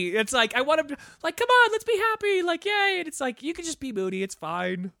moody. It's like, I want him to, like, come on, let's be happy. Like, yay. And it's like, you can just be moody. It's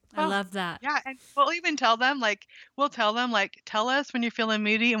fine. I love that. Yeah, and we'll even tell them, tell us when you're feeling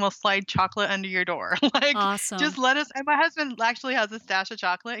moody, and we'll slide chocolate under your door. Like, awesome. Just let us. And my husband actually has a stash of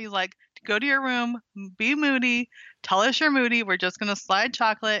chocolate. He's like, go to your room, be moody, tell us you're moody. We're just gonna slide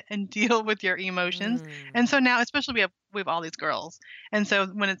chocolate and deal with your emotions. And so now, especially we have all these girls, and so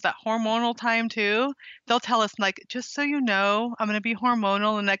when it's that hormonal time too, they'll tell us, like, just so you know, I'm gonna be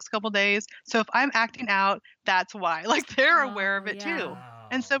hormonal the next couple days. So if I'm acting out, that's why. Like, they're aware of it too.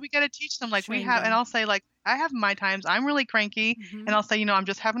 And so we got to teach them, like, we have, and I'll say, like, I have my times, I'm really cranky, and I'll say, I'm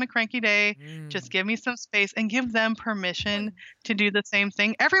just having a cranky day. Just give me some space, and give them permission to do the same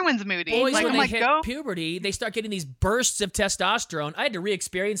thing. Everyone's moody. Boys, like, when they hit puberty, they start getting these bursts of testosterone. I had to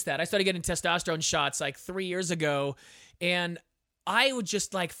re-experience that. I started getting testosterone shots like 3 years ago, and I would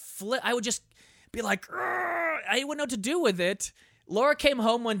just like I would just be like, I wouldn't know what to do with it. Laura came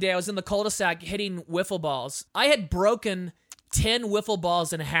home one day. I was in the cul-de-sac hitting wiffle balls. I had broken 10 wiffle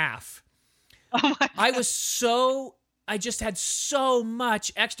balls in half. Oh my God. I just had so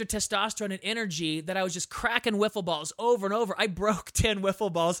much extra testosterone and energy that I was just cracking wiffle balls over and over. I broke 10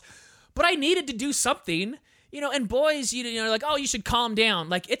 wiffle balls, but I needed to do something, and boys, like, oh, you should calm down.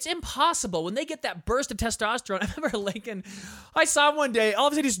 Like, it's impossible when they get that burst of testosterone. I remember Lincoln, I saw him one day, all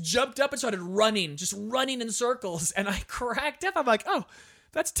of a sudden he just jumped up and started running in circles, and I cracked up. I'm like, oh,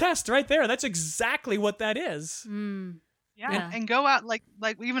 that's test right there. That's exactly what that is. Yeah, and go out, like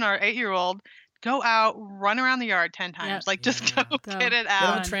even our 8-year-old, go out, run around the yard 10 times. Yep. Like, just go get it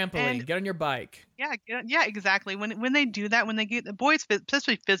out. Get on a trampoline, get on your bike. Yeah, exactly. When they do that, when they get the boys,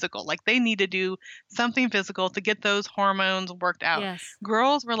 especially physical, like, they need to do something physical to get those hormones worked out. Yes.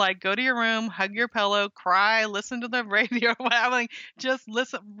 Girls were like, go to your room, hug your pillow, cry, listen to the radio, whatever. Like, just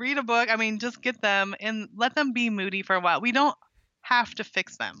listen, read a book. I mean, just get them and let them be moody for a while. We don't have to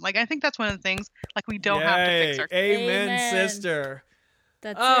fix them. Like, I think that's one of the things, like, we don't have to fix our kids. Amen, sister.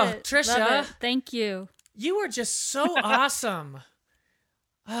 That's it. Trisha, thank you. You are just so awesome.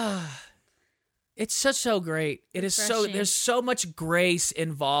 It's so great. It is there's so much grace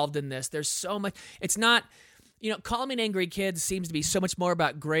involved in this. There's so much. It's not, Calming Angry Kids seems to be so much more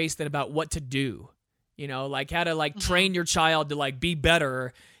about grace than about what to do. Like how to train your child to be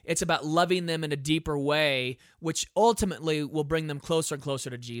better. It's about loving them in a deeper way, which ultimately will bring them closer and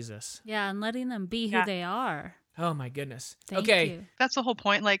closer to Jesus. Yeah, and letting them be who they are. Oh my goodness. Thank you. That's the whole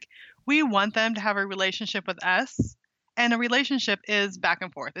point. Like, we want them to have a relationship with us, and a relationship is back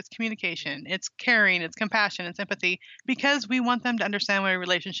and forth. It's communication, it's caring, it's compassion, it's empathy, because we want them to understand what a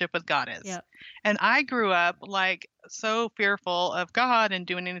relationship with God is. Yep. And I grew up so fearful of God and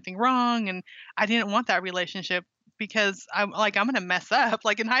doing anything wrong, and I didn't want that relationship because I'm going to mess up.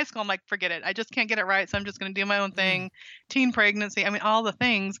 Like, in high school, I'm like, forget it. I just can't get it right, so I'm just going to do my own thing. Teen pregnancy, I mean, all the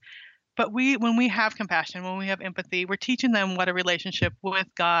things. But when we have compassion, when we have empathy, we're teaching them what a relationship with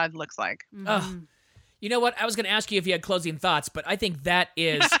God looks like. Oh, you know what? I was going to ask you if you had closing thoughts, but I think that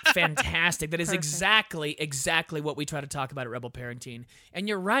is fantastic. That is exactly what we try to talk about at Rebel Parenting. And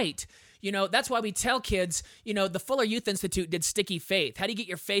you're right. That's why we tell kids, the Fuller Youth Institute did Sticky Faith. How do you get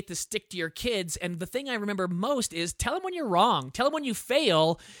your faith to stick to your kids? And the thing I remember most is tell them when you're wrong. Tell them when you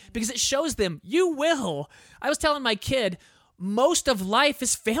fail, because it shows them you will. I was telling my kid, most of life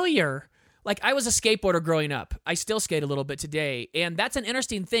is failure. Like, I was a skateboarder growing up. I still skate a little bit today. And that's an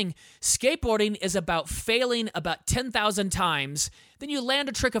interesting thing. Skateboarding is about failing about 10,000 times. Then you land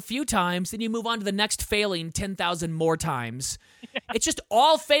a trick a few times. Then you move on to the next failing 10,000 more times. Yeah. It's just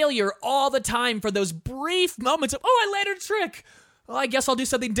all failure all the time for those brief moments of, oh, I landed a trick. Well, I guess I'll do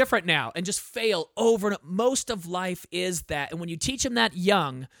something different now. And just fail over and over. Most of life is that. And when you teach them that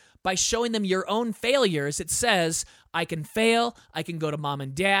young, by showing them your own failures, it says, I can fail, I can go to mom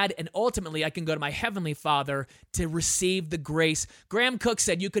and dad, and ultimately I can go to my heavenly Father to receive the grace. Graham Cook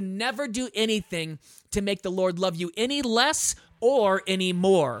said, you can never do anything to make the Lord love you any less or any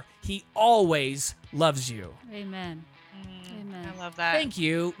more. He always loves you. Amen. Amen. I love that. Thank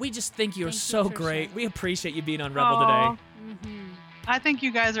you. We just think you're so great. We appreciate you being on Rebel today. I think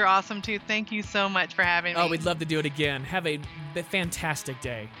you guys are awesome too. Thank you so much for having me. Oh, we'd love to do it again. Have a fantastic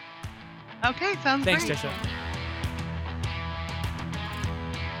day. Okay, sounds great. Thanks, Trisha.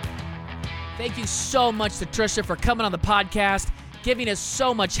 Thank you so much to Trisha for coming on the podcast, giving us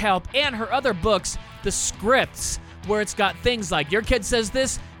so much help, and her other books, The Scripts, where it's got things like, your kid says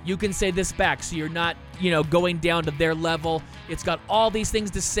this, you can say this back, so you're not, going down to their level. It's got all these things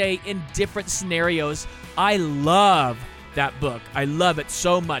to say in different scenarios. I love that book. I love it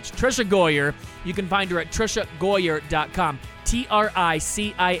so much. Tricia Goyer, you can find her at TriciaGoyer.com.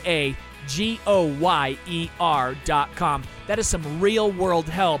 TriciaGoyer.com. That is some real world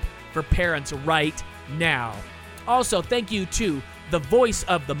help for parents right now. Also, thank you to the Voice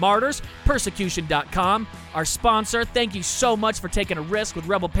of the Martyrs, Persecution.com, our sponsor. Thank you so much for taking a risk with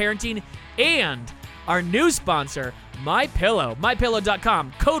Rebel Parenting. And our new sponsor, MyPillow,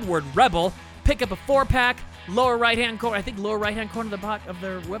 MyPillow.com, code word REBEL. Pick up a 4-pack, lower right-hand corner, I think lower right-hand corner of the bottom of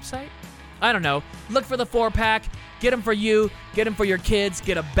their website? I don't know. Look for the 4-pack, get them for you, get them for your kids,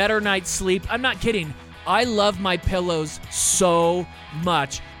 get a better night's sleep. I'm not kidding. I love my pillows so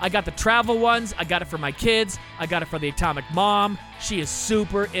much. I got the travel ones. I got it for my kids. I got it for the Atomic Mom. She is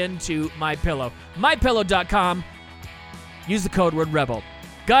super into MyPillow. MyPillow.com. Use the code word REBEL.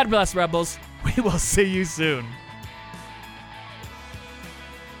 God bless, Rebels. We will see you soon.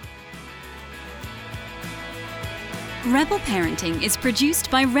 Rebel Parenting is produced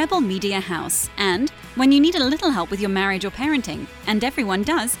by Rebel Media House. And when you need a little help with your marriage or parenting, and everyone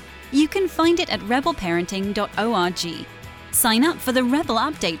does, you can find it at rebelparenting.org. Sign up for the Rebel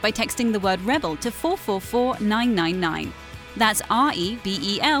Update by texting the word REBEL to 444999. That's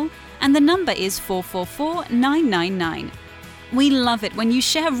REBEL, and the number is 444999. We love it when you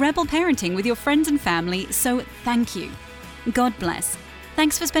share Rebel Parenting with your friends and family, so thank you. God bless.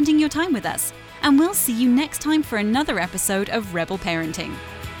 Thanks for spending your time with us, and we'll see you next time for another episode of Rebel Parenting.